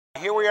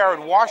Here we are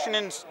in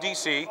Washington,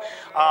 D.C.,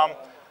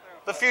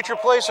 the future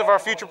place of our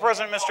future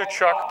president, Mr.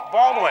 Chuck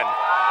Baldwin,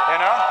 you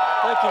know?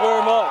 Thank you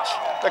very much.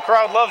 The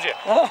crowd loves you.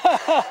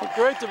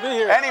 Great to be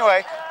here.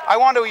 Anyway, I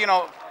want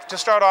to, to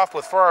start off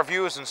with, for our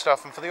viewers and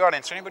stuff, and for the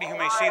audience, anybody who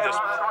may see this,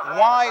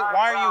 why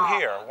are you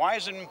here? Why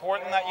is it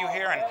important that you're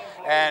here,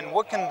 and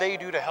what can they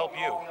do to help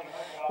you?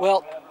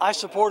 Well, I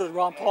supported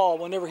Ron Paul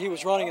whenever he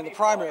was running in the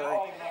primary,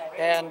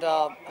 and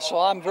so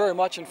I'm very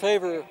much in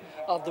favor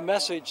of the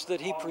message that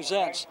he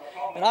presents.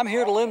 And I'm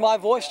here to lend my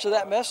voice to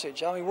that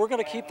message. I mean, we're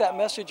going to keep that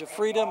message of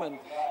freedom and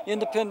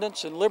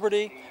independence and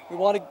liberty. We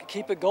want to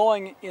keep it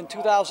going in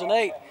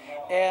 2008.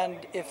 And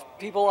if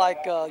people like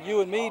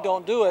you and me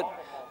don't do it,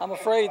 I'm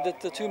afraid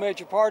that the two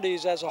major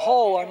parties as a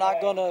whole are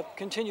not going to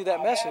continue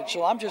that message.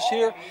 So I'm just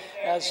here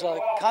as a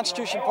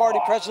Constitution Party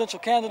presidential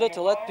candidate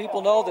to let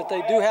people know that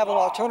they do have an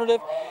alternative.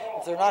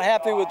 If they're not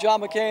happy with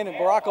John McCain and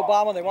Barack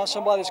Obama, they want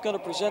somebody that's going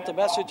to present the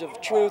message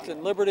of truth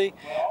and liberty.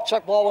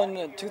 Chuck Baldwin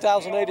in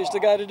 2008 is the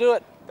guy to do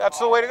it. That's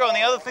the way to go. And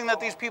the other thing that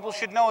these people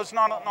should know is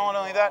not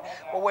only that,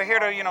 but we're here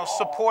to,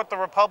 support the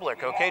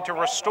Republic, okay? To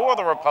restore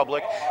the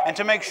Republic and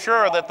to make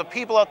sure that the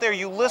people out there,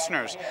 you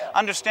listeners,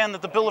 understand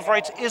that the Bill of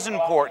Rights is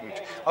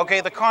important,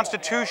 okay? The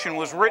Constitution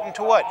was written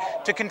to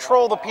what? To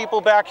control the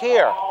people back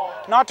here,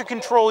 not to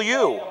control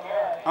you.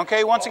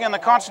 Okay, once again, the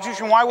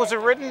Constitution, why was it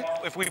written?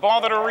 If we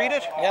bother to read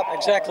it? Yep,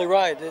 exactly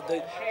right.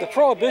 The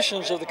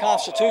prohibitions of the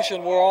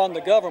Constitution were on the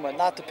government,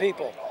 not the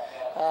people.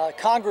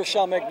 Congress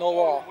shall make no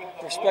law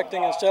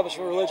respecting and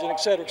establishment of religion,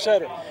 etc.,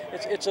 etc.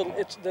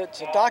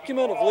 It's a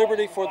document of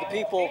liberty for the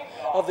people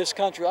of this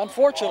country.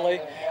 Unfortunately,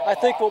 I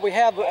think what we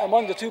have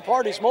among the two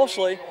parties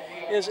mostly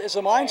is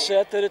a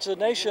mindset that it's a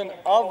nation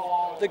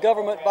of the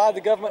government, by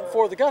the government,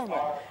 for the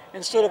government,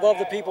 instead of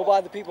the people,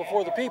 by the people,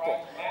 for the people.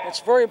 It's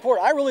very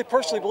important. I really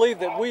personally believe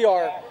that we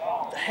are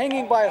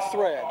hanging by a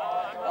thread.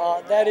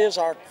 That is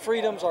our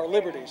freedoms, our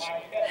liberties,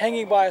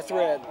 hanging by a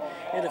thread.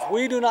 And if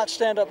we do not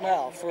stand up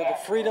now for the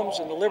freedoms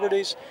and the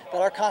liberties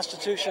that our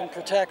Constitution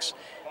protects,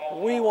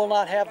 we will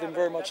not have them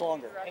very much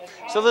longer.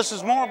 So this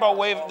is more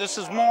about this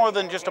is more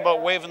than just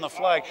about waving the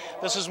flag.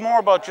 This is more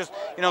about just,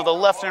 the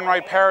left and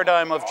right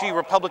paradigm of, gee,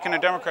 Republican or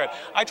Democrat.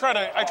 I try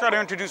to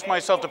introduce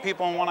myself to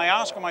people, and when I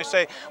ask them, I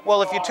say,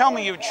 well, if you tell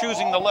me you're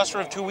choosing the lesser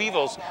of two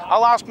evils,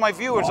 I'll ask my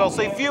viewers, I'll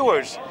say,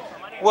 viewers,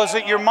 was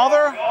it your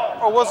mother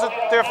or was it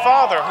their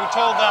father who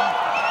told them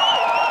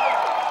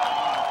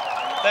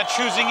that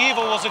choosing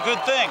evil was a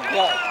good thing?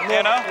 Yeah,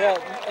 yeah,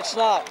 it's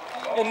not.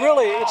 And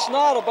really, it's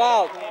not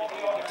about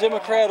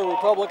Democrat or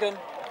Republican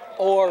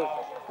or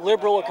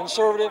liberal or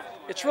conservative.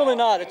 It's really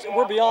not.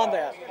 We're beyond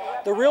that.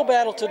 The real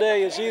battle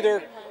today is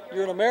either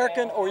you're an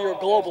American or you're a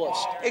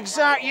globalist.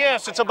 Exactly.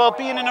 Yes, it's about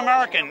being an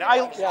American.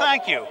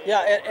 Thank you.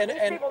 Yeah,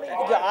 and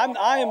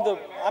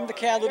I'm the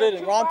candidate,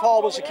 and Ron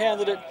Paul was the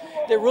candidate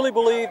that really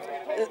believed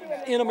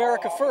in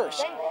America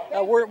first.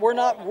 We're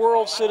not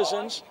world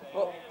citizens.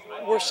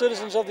 We're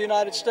citizens of the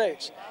United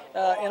States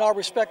in our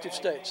respective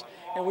states,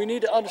 and we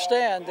need to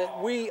understand that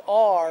we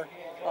are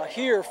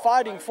here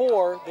fighting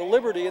for the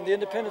liberty and the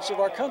independence of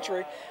our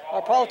country.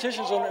 Our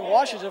politicians in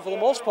Washington, for the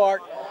most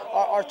part,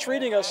 are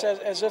treating us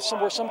as if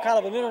we're some kind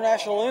of an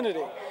international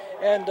entity.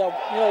 And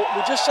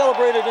we just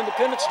celebrated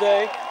Independence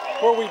Day,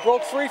 where we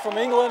broke free from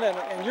England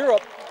and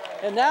Europe.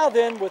 And now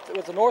then, with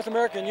the North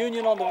American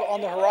Union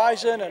on the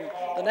horizon and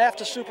the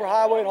NAFTA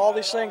superhighway and all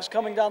these things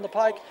coming down the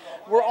pike,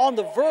 we're on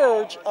the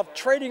verge of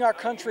trading our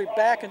country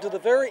back into the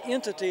very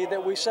entity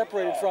that we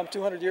separated from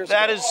 200 years ago.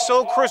 That is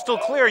so crystal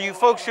clear. You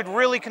folks should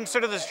really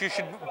consider this. You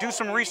should do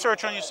some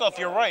research on yourself.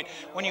 You're right.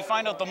 When you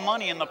find out the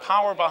money and the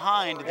power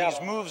behind these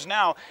moves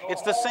now,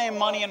 it's the same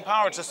money and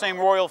power. It's the same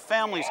royal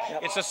families.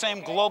 It's the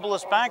same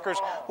globalist bankers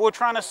who are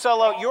trying to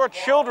sell out your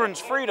children's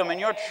freedom and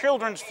your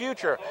children's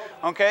future.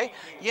 Okay?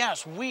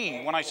 Yes,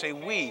 when I say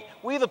we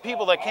the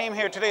people that came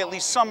here today, at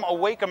least some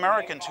awake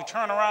Americans who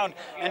turn around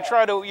and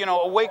try to,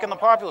 awaken the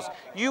populace.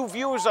 You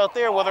viewers out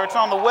there, whether it's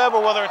on the web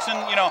or whether it's in,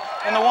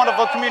 in the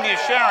wonderful community of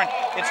Sharon,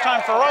 it's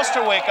time for us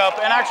to wake up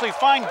and actually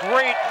find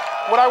great,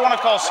 what I want to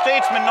call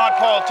statesmen, not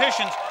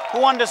politicians,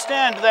 who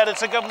understand that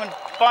it's a government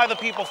by the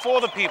people, for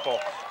the people.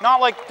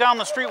 Not like down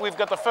the street we've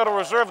got the Federal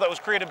Reserve that was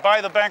created by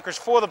the bankers,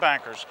 for the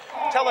bankers.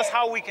 Tell us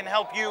how we can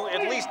help you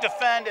at least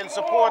defend and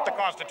support the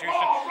Constitution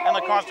and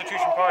the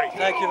Constitution Party.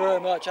 Thank you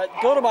very much.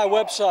 Go to my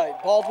website,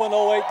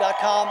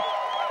 baldwin08.com,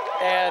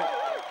 and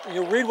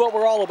you'll read what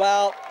we're all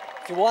about.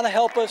 If you want to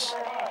help us,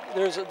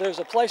 there's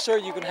a place there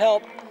you can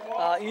help,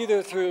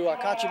 either through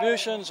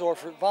contributions or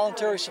for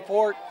voluntary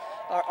support.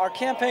 Our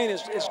campaign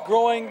is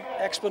growing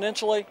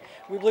exponentially.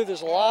 We believe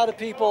there's a lot of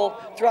people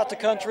throughout the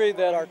country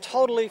that are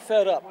totally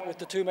fed up with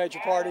the two major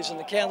parties and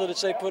the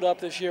candidates they put up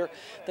this year.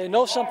 They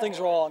know something's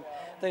wrong.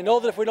 They know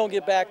that if we don't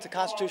get back to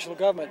constitutional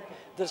government,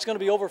 that it's going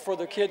to be over for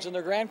their kids and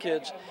their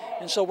grandkids.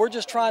 And so we're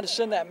just trying to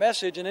send that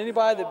message. And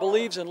anybody that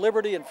believes in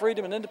liberty and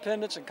freedom and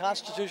independence and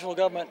constitutional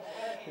government,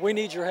 we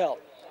need your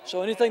help.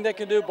 So anything they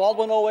can do,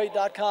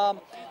 baldwin08.com.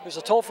 There's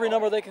a toll-free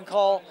number they can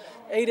call,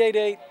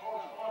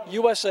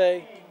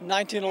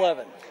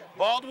 888-USA-1911.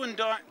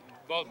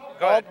 Well,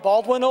 go ahead.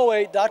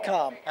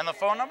 Baldwin08.com. And the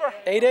phone number?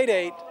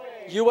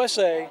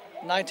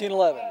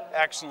 888-USA-1911.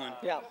 Excellent.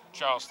 Yeah.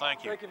 Charles,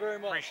 thank you. Thank you very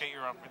much. Appreciate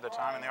the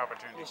time and the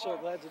opportunity. Yes, sir.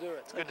 Glad to do it.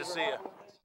 It's good to see you.